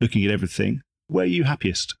 looking at everything. Where are you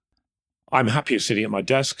happiest? I'm happiest sitting at my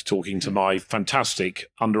desk talking to my fantastic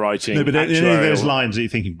underwriting. No, but actuarial... any of those lines that you're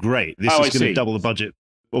thinking, great, this is going to double the budget,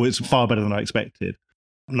 or it's far better than I expected.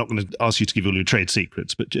 I'm not going to ask you to give all your trade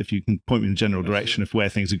secrets, but if you can point me in the general direction of where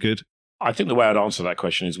things are good. I think the way I'd answer that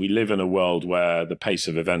question is we live in a world where the pace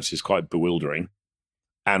of events is quite bewildering.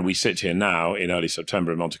 And we sit here now in early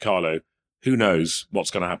September in Monte Carlo. Who knows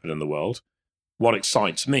what's going to happen in the world? What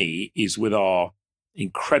excites me is with our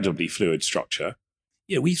incredibly fluid structure,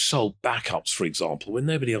 we've sold backups, for example, when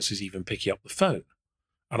nobody else is even picking up the phone.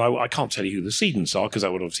 And I can't tell you who the cedents are because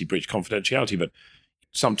that would obviously breach confidentiality, but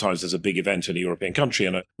sometimes there's a big event in a European country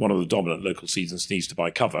and one of the dominant local cedents needs to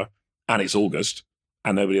buy cover, and it's August,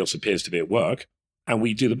 and nobody else appears to be at work, and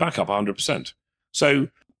we do the backup 100%. So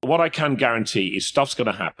what I can guarantee is stuff's going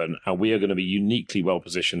to happen, and we are going to be uniquely well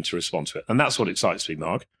positioned to respond to it. And that's what excites me,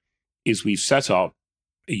 Mark, is we've set up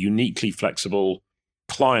a uniquely flexible,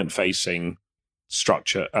 client-facing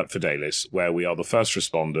structure at Fidelis where we are the first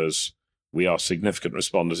responders. We are significant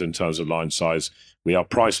responders in terms of line size. We are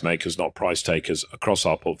price makers, not price takers across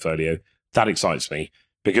our portfolio. That excites me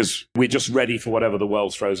because we're just ready for whatever the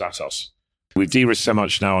world throws at us. We've de-risked so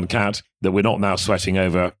much now on CAT that we're not now sweating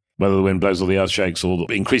over whether the wind blows or the earth shakes or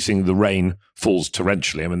increasing the rain falls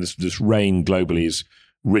torrentially. I mean, this rain globally is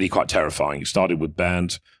really quite terrifying. It started with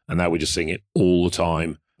Bernd, and now we're just seeing it all the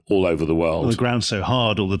time, all over the world. Well, the ground's so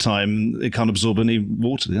hard all the time, it can't absorb any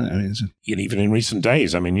water. I mean, even in recent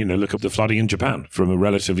days, look at the flooding in Japan from a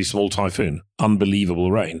relatively small typhoon.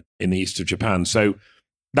 Unbelievable rain in the east of Japan. So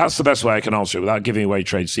that's the best way I can answer it without giving away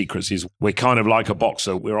trade secrets is we're kind of like a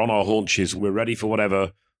boxer. We're on our haunches. We're ready for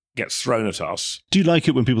whatever gets thrown at us. Do you like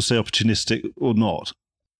it when people say opportunistic or not?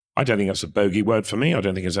 I don't think that's a bogey word for me. I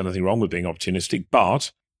don't think there's anything wrong with being opportunistic,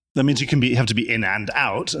 but... That means you have to be in and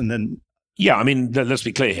out, and then... Yeah, let's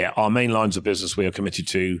be clear here. Our main lines of business we are committed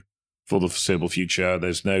to for the foreseeable future.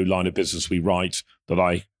 There's no line of business we write that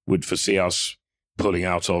I would foresee us pulling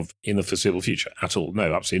out of in the foreseeable future at all.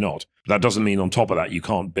 No, absolutely not. That doesn't mean on top of that you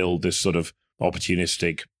can't build this sort of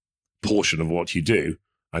opportunistic portion of what you do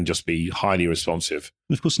and just be highly responsive.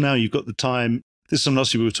 And of course, now you've got the time. This is something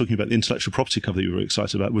else we were talking about, the intellectual property cover that you were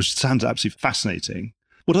excited about, which sounds absolutely fascinating.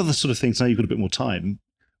 What other sort of things, now you've got a bit more time,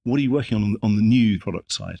 what are you working on the new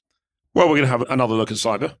product side? Well, we're going to have another look at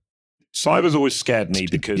cyber. Cyber's always scared me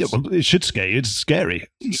because... Yeah, well, it should scare you. It's scary.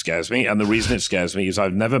 It scares me. And the reason it scares me is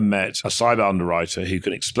I've never met a cyber underwriter who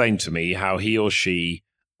can explain to me how he or she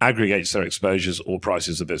aggregates their exposures or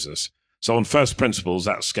prices the business. So on first principles,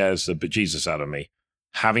 that scares the bejesus out of me.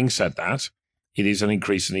 Having said that, it is an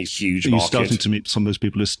increasingly huge market. Are you starting to meet some of those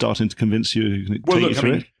people who are starting to convince you, who can take you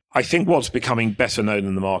through it? I think what's becoming better known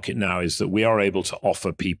in the market now is that we are able to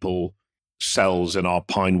offer people cells in our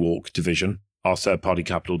Pine Walk division, our third-party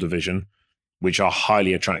capital division, which are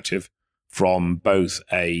highly attractive from both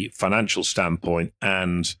a financial standpoint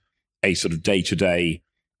and a sort of day-to-day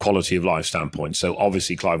quality of life standpoint. So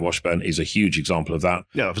obviously Clive Washburn is a huge example of that.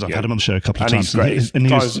 Yeah, I've had him on the show a couple of And times. he's great. And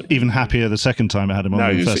he was even happier the second time I had him on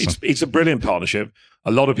No, the first time. it's a brilliant partnership.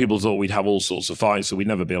 A lot of people thought we'd have all sorts of fights, so we'd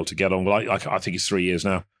never be able to get on. Well, I think it's 3 years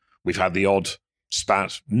now. We've had the odd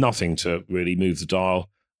spat, nothing to really move the dial.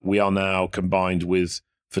 We are now combined with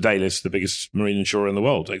Fidelis, the biggest marine insurer in the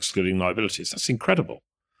world, excluding liabilities. That's incredible.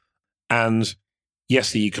 And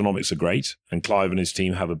yes, the economics are great, and Clive and his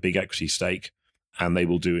team have a big equity stake, and they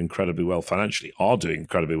will do incredibly well financially, are doing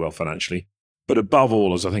incredibly well financially. But above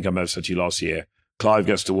all, as I think I may have said to you last year, Clive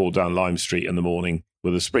gets to walk down Lime Street in the morning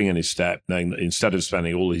with a spring in his step, knowing that instead of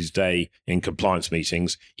spending all his day in compliance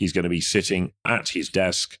meetings, he's going to be sitting at his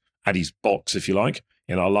desk, at his box, if you like,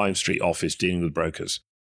 in our Lime Street office dealing with brokers.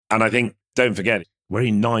 And I think, don't forget, we're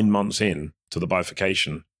only 9 months in to the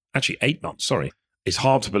bifurcation. Actually, 8 months, sorry. It's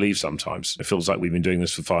hard to believe sometimes. It feels like we've been doing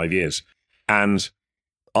this for 5 years. And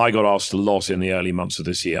I got asked a lot in the early months of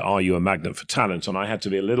this year, are you a magnet for talent? And I had to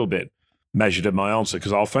be a little bit measured in my answer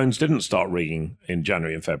because our phones didn't start ringing in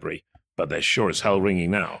January and February, but they're sure as hell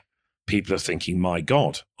ringing now. People are thinking, my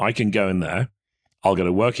God, I can go in there. I'll get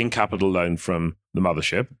a working capital loan from the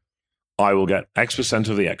mothership. I will get X%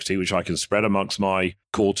 of the equity, which I can spread amongst my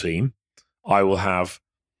core team. I will have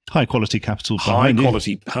high quality capital. High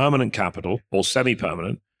quality permanent capital or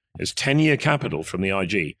semi-permanent. It's 10-year capital from the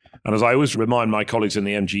IG. And as I always remind my colleagues in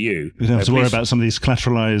the MGU... You don't have to worry about some of these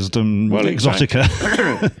collateralized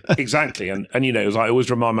exotica. Exactly. And, as I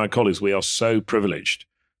always remind my colleagues, we are so privileged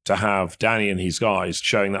to have Danny and his guys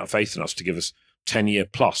showing that faith in us to give us 10-year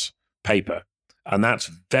plus paper. And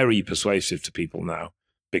that's very persuasive to people now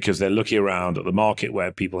because they're looking around at the market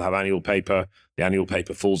where people have annual paper, the annual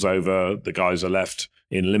paper falls over, the guys are left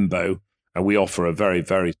in limbo, and we offer a very,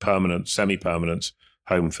 very permanent, semi-permanent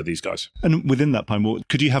home for these guys. And within that time,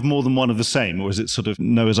 could you have more than one of the same, or is it sort of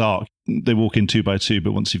Noah's Ark? They walk in 2 by 2,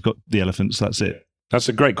 but once you've got the elephants, that's it. That's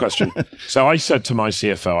a great question. So I said to my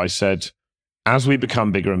CFO, I said, as we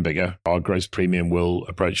become bigger and bigger, our gross premium will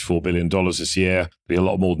approach $4 billion this year, be a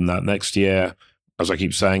lot more than that next year. As I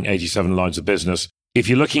keep saying, 87 lines of business. If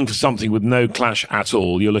you're looking for something with no clash at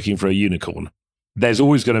all, you're looking for a unicorn. There's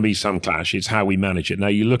always going to be some clash. It's how we manage it. Now,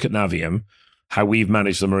 you look at Navium, how we've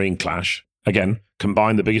managed the marine clash. Again,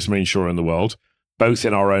 combined the biggest marine insurer in the world, both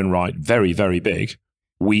in our own right, very, very big.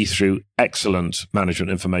 We, through excellent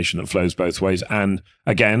management information that flows both ways, and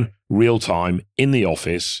again, real time in the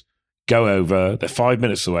office, go over, they're 5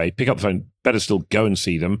 minutes away, pick up the phone, better still go and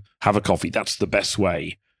see them, have a coffee. That's the best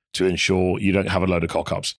way to ensure you don't have a load of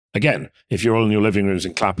cock-ups. Again, if you're all in your living rooms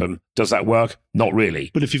in Clapham, does that work? Not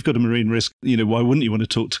really. But if you've got a marine risk, why wouldn't you want to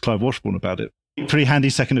talk to Clive Washburn about it? Pretty handy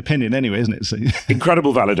second opinion anyway, isn't it? So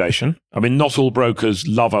incredible validation. I mean, not all brokers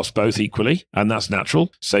love us both equally, and that's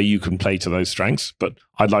natural. So you can play to those strengths. But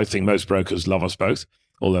I'd like to think most brokers love us both,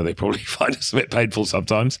 although they probably find us a bit painful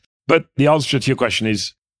sometimes. But the answer to your question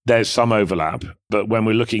is there's some overlap. But when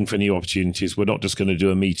we're looking for new opportunities, we're not just going to do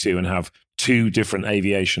a Me Too and have 2 different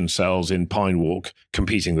aviation cells in Pine Walk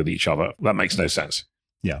competing with each other. That makes no sense.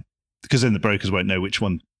 Yeah, because then the brokers won't know which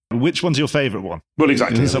one's your favourite one. Well,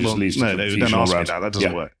 exactly. No, don't ask me that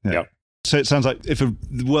doesn't work. Yeah. So it sounds like if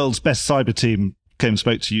the world's best cyber team came and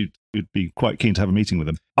spoke to you, you'd be quite keen to have a meeting with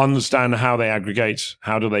them. Understand how they aggregate,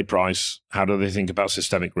 how do they price, how do they think about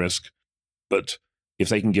systemic risk. But if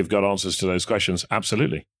they can give good answers to those questions,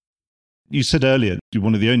 absolutely. You said earlier you're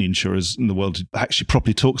one of the only insurers in the world who actually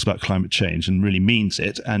properly talks about climate change and really means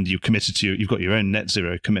it, and you've got your own net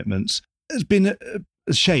zero commitments. It's been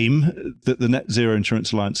a shame that the Net Zero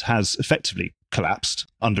Insurance Alliance has effectively collapsed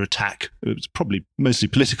under attack. It was probably mostly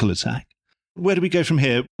political attack. Where do we go from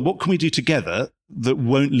here? What can we do together that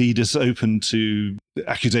won't lead us open to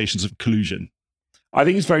accusations of collusion? I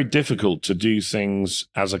think it's very difficult to do things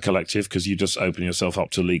as a collective because you just open yourself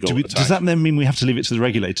up to legal attack. Does that then mean we have to leave it to the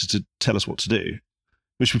regulator to tell us what to do?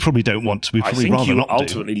 Which we probably don't want to. I think you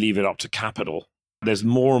ultimately leave it up to capital. There's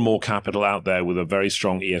more and more capital out there with a very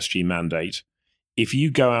strong ESG mandate. If you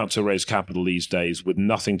go out to raise capital these days with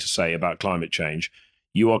nothing to say about climate change,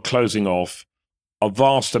 you are closing off a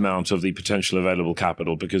vast amount of the potential available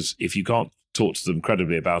capital because if you can't talk to them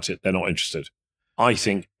credibly about it, they're not interested. I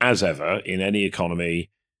think, as ever, in any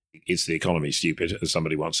economy, it's the economy stupid, as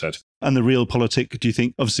somebody once said. And the real politic, do you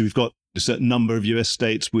think? Obviously, we've got a certain number of US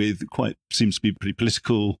states with seems to be pretty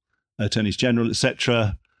political attorneys general,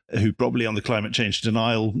 etc., who probably on the climate change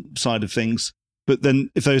denial side of things. But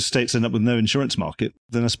then if those states end up with no insurance market,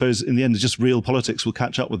 then I suppose in the end, just real politics will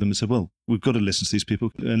catch up with them and say, well, we've got to listen to these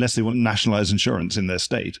people unless they want to nationalize insurance in their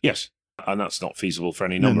state. Yes. And that's not feasible for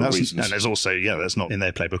any number of reasons. And there's also, that's not in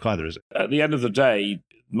their playbook either, is it? At the end of the day,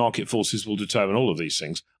 market forces will determine all of these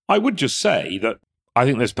things. I would just say that I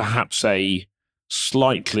think there's perhaps a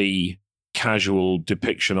slightly casual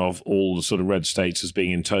depiction of all the sort of red states as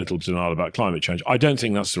being in total denial about climate change. I don't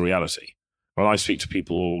think that's the reality. When I speak to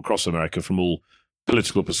people all across America from all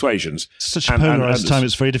political persuasions. Such a polarised time,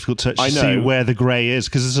 it's very difficult to see where the grey is,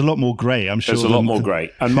 because there's a lot more grey, I'm sure. There's a lot more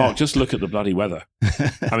grey. And Mark, just look at the bloody weather.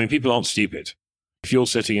 I mean, people aren't stupid. If you're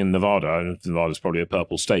sitting in Nevada, Nevada's probably a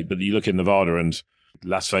purple state, but you look in Nevada and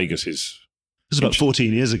Las Vegas is... This was about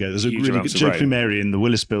 14 years ago. There's a really good Geoffrey Mary in the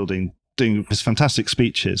Willis building doing his fantastic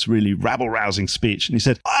speeches, really rabble-rousing speech. And he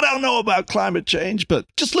said, I don't know about climate change, but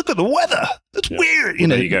just look at the weather. It's weird. Well,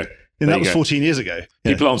 there you go. And that was 14 years ago.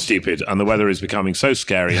 People aren't stupid, and the weather is becoming so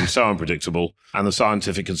scary and so unpredictable, and the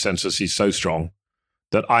scientific consensus is so strong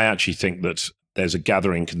that I actually think that there's a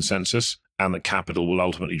gathering consensus and that capital will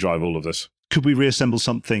ultimately drive all of this. Could we reassemble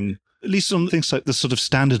something, at least on things like the sort of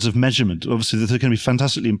standards of measurement? Obviously, they're going to be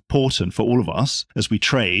fantastically important for all of us as we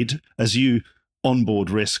trade, as you onboard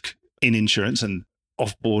risk in insurance and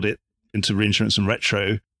offboard it into reinsurance and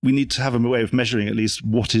retro. We need to have a way of measuring at least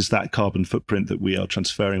what is that carbon footprint that we are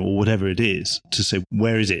transferring, or whatever it is, to say,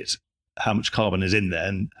 where is it? How much carbon is in there,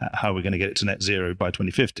 and how are we going to get it to net zero by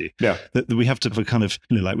 2050? Yeah. That we have to have a kind of,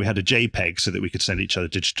 like we had a JPEG so that we could send each other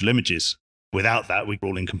digital images. Without that, we're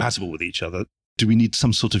all incompatible with each other. Do we need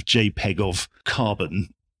some sort of JPEG of carbon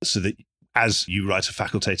so that as you write a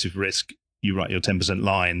facultative risk, you write your 10%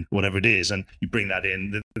 line, whatever it is, and you bring that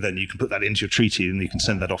in, then you can put that into your treaty and you can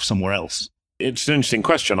send that off somewhere else? It's an interesting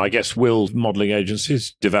question. I guess, will modelling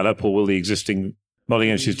agencies develop, or will the existing modelling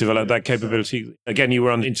agencies develop that capability? Again, you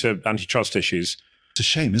were into antitrust issues. It's a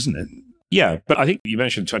shame, isn't it? Yeah, but I think you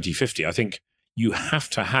mentioned 2050. I think you have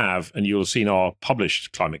to have, and you'll have seen our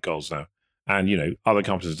published climate goals now, and, other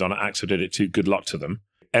companies have done it, AXA did it too, good luck to them.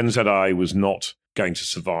 NZI was not going to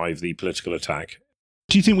survive the political attack.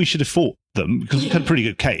 Do you think we should have fought them? Because we had a pretty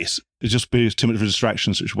good case. It's just too much of a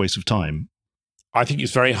distraction, such a waste of time. I think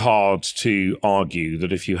it's very hard to argue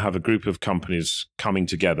that if you have a group of companies coming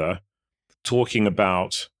together, talking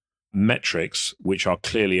about metrics, which are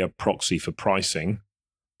clearly a proxy for pricing,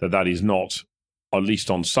 that is not, at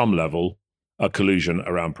least on some level, a collusion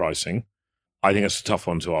around pricing. I think it's a tough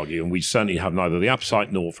one to argue, and we certainly have neither the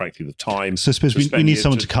appetite nor, frankly, the time. So I suppose we need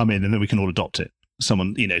someone to come in, and then we can all adopt it.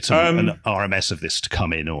 Someone, an RMS of this to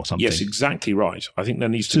come in or something. Yes, exactly right. I think there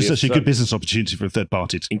needs to be it's actually a good business opportunity for a third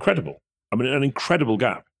party. Incredible. I mean, an incredible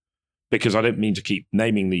gap, because I don't mean to keep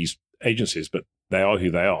naming these agencies, but they are who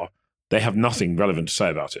they are. They have nothing relevant to say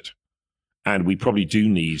about it. And we probably do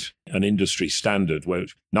need an industry standard where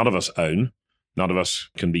none of us own, none of us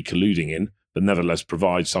can be colluding in, but nevertheless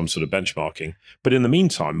provide some sort of benchmarking. But in the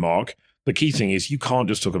meantime, Mark, the key thing is you can't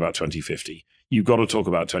just talk about 2050. You've got to talk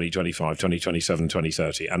about 2025, 2027,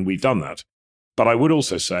 2030, and we've done that. But I would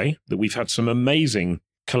also say that we've had some amazing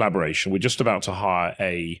collaboration. We're just about to hire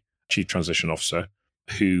a Chief Transition Officer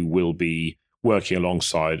who will be working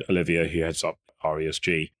alongside Olivia, who heads up our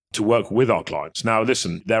ESG, to work with our clients. Now,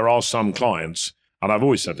 listen, there are some clients, and I've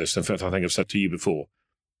always said this, in fact, I think I've said to you before,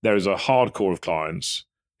 there is a hardcore of clients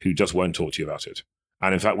who just won't talk to you about it.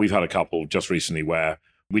 And in fact, we've had a couple just recently where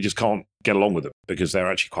we just can't get along with them because they're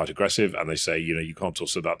actually quite aggressive, and they say, you can't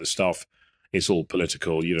talk about this stuff. It's all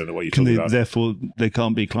political. You don't know what you're talking about. Therefore, they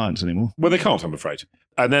can't be clients anymore? Well, they can't, I'm afraid.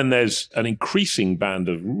 And then there's an increasing band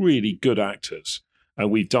of really good actors.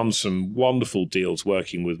 And we've done some wonderful deals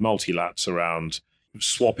working with multilats around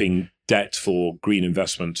swapping debt for green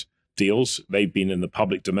investment deals. They've been in the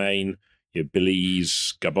public domain,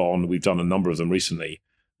 Belize, Gabon. We've done a number of them recently.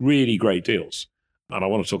 Really great deals. And I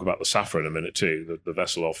want to talk about the Safra in a minute too, the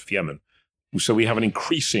vessel off Yemen. So we have an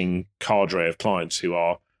increasing cadre of clients who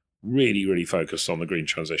are really, really focused on the green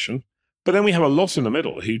transition. But then we have a lot in the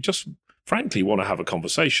middle who just frankly want to have a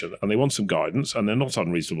conversation, and they want some guidance, and they're not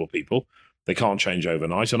unreasonable people. They can't change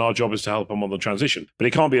overnight, and our job is to help them on the transition. But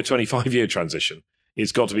it can't be a 25-year transition.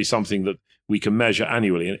 It's got to be something that we can measure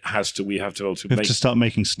annually, and we have to start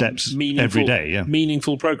making steps every day, yeah.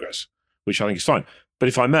 Meaningful progress, which I think is fine. But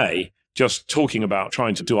if I may, just talking about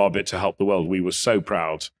trying to do our bit to help the world, we were so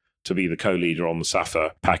proud to be the co-leader on the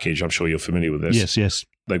Safra package. I'm sure you're familiar with this. Yes.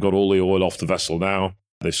 They've got all the oil off the vessel now.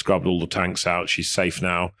 They've scrubbed all the tanks out. She's safe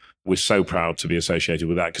now. We're so proud to be associated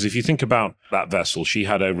with that. Because if you think about that vessel, she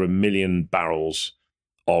had over 1 million barrels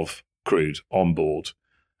of crude on board.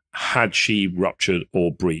 Had she ruptured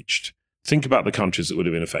or breached, think about the countries that would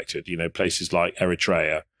have been affected. Places like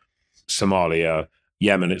Eritrea, Somalia,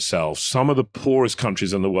 Yemen itself, some of the poorest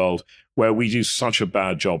countries in the world where we do such a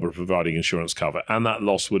bad job of providing insurance cover, and that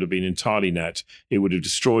loss would have been entirely net. It would have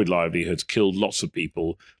destroyed livelihoods, killed lots of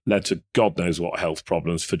people, led to God knows what health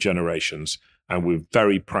problems for generations. And we're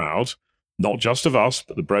very proud, not just of us,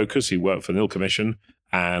 but the brokers who work for the Nil Commission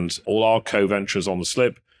and all our co-venturers on the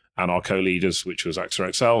slip and our co-leaders, which was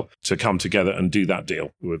AXA XL, to come together and do that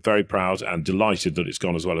deal. We're very proud and delighted that it's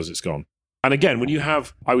gone as well as it's gone. And again, when you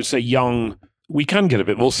have, I would say, young, we can get a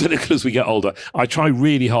bit more cynical as we get older. I try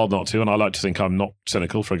really hard not to, and I like to think I'm not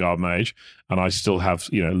cynical for a guy of my age, and I still have,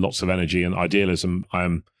 lots of energy and idealism. I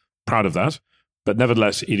am proud of that. But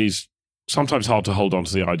nevertheless, it is sometimes hard to hold on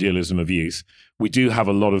to the idealism of youth. We do have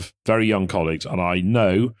a lot of very young colleagues, and I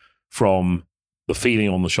know from the feeling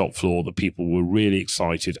on the shop floor that people were really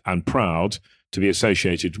excited and proud to be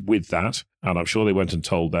associated with that. And I'm sure they went and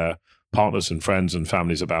told their partners and friends and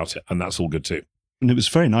families about it, and that's all good too. And it was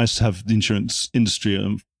very nice to have the insurance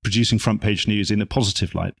industry producing front page news in a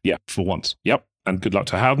positive light for once. Yep. And good luck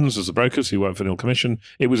to Howdens as the brokers who work for the Nil Commission.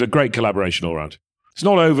 It was a great collaboration all around. It's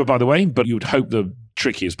not over, by the way, but you would hope the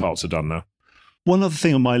trickiest parts are done now. One other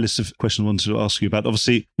thing on my list of questions I wanted to ask you about,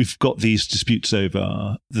 obviously, we've got these disputes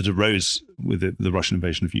over that arose with the Russian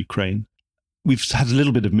invasion of Ukraine. We've had a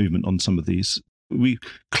little bit of movement on some of these. Are we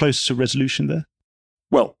close to resolution there?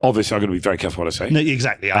 Well, obviously, I'm going to be very careful what I say. No,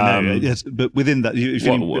 exactly. I know. Yes, but within that, you're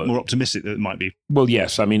feeling a bit more optimistic that it might be. Well,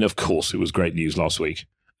 yes. I mean, of course, it was great news last week.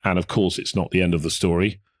 And of course, it's not the end of the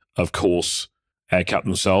story. Of course, AerCap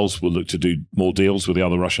themselves will look to do more deals with the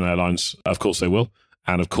other Russian airlines. Of course, they will.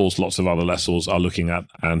 And of course, lots of other lessors are looking at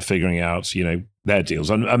and figuring out, their deals.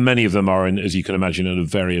 And many of them are in, as you can imagine, in a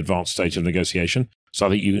very advanced stage of negotiation. So I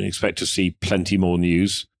think you can expect to see plenty more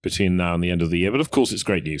news between now and the end of the year. But of course, it's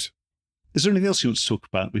great news. Is there anything else you want to talk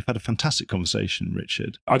about? We've had a fantastic conversation,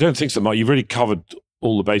 Richard. I don't think so, Mark. You've really covered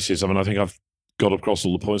all the bases. I mean, I think I've got across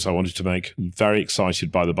all the points I wanted to make. Very excited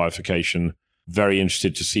by the bifurcation. Very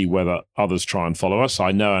interested to see whether others try and follow us.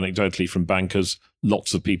 I know anecdotally from bankers,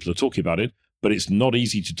 lots of people are talking about it, but it's not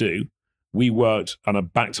easy to do. We worked, and I'm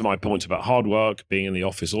back to my point about hard work, being in the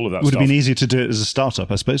office, all of that stuff. Would have been easier to do it as a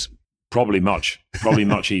startup, I suppose. Probably much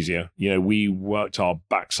easier. We worked our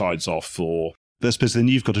backsides off for... But I suppose then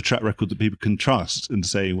you've got a track record that people can trust and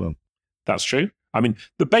say, well... That's true. I mean,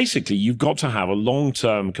 but basically, you've got to have a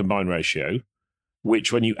long-term combined ratio,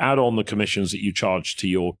 which when you add on the commissions that you charge to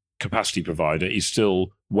your capacity provider is still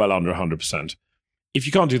well under 100%. If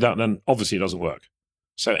you can't do that, then obviously it doesn't work.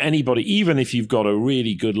 So anybody, even if you've got a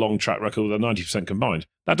really good long track record with a 90% combined,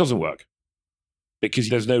 that doesn't work because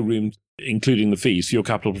there's no room, including the fees, for your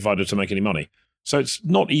capital provider to make any money. So it's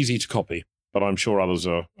not easy to copy, but I'm sure others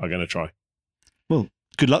are going to try. Well,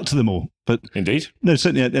 good luck to them all. But indeed. No,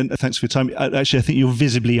 certainly, and thanks for your time. Actually, I think you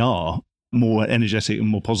visibly are more energetic and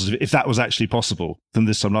more positive, if that was actually possible, than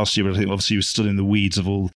this time last year. But I think obviously you were still in the weeds of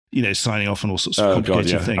all, signing off on all sorts of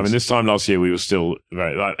complicated things. I mean, this time last year we were still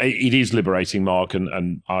it is liberating, Mark,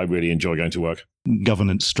 and I really enjoy going to work.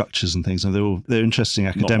 Governance structures and things, and they're interesting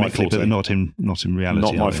academically, but they're not in reality.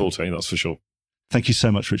 Not my forte, that's for sure. Thank you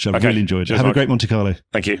so much, Richard. I've really enjoyed it. Have Mark. a great Monte Carlo.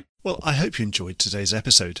 Thank you. Well, I hope you enjoyed today's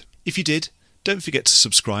episode. If you did, don't forget to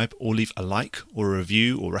subscribe or leave a like or a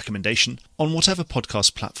review or recommendation on whatever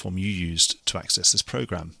podcast platform you used to access this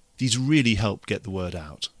programme. These really help get the word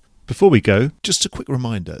out. Before we go, just a quick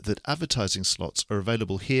reminder that advertising slots are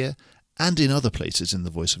available here and in other places in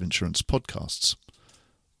the Voice of Insurance podcasts.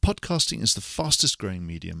 Podcasting is the fastest growing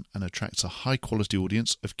medium and attracts a high quality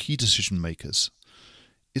audience of key decision makers.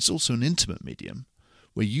 It's also an intimate medium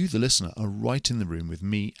where you, the listener, are right in the room with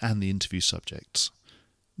me and the interview subjects.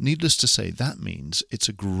 Needless to say, that means it's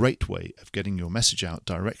a great way of getting your message out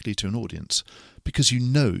directly to an audience because you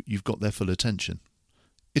know you've got their full attention.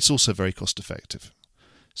 It's also very cost effective.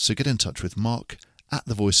 So get in touch with Mark at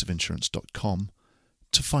thevoiceofinsurance.com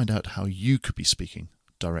to find out how you could be speaking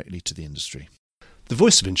directly to the industry. The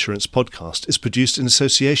Voice of Insurance podcast is produced in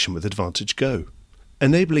association with Advantage Go,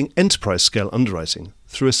 enabling enterprise scale underwriting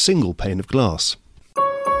through a single pane of glass.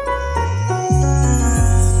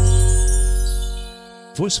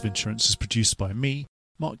 Voice of Insurance is produced by me,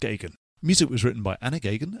 Mark Gagan. Music was written by Anna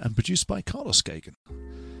Gagan and produced by Carlos Gagan.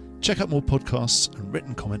 Check out more podcasts and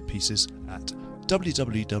written comment pieces at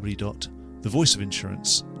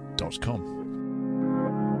www.thevoiceofinsurance.com.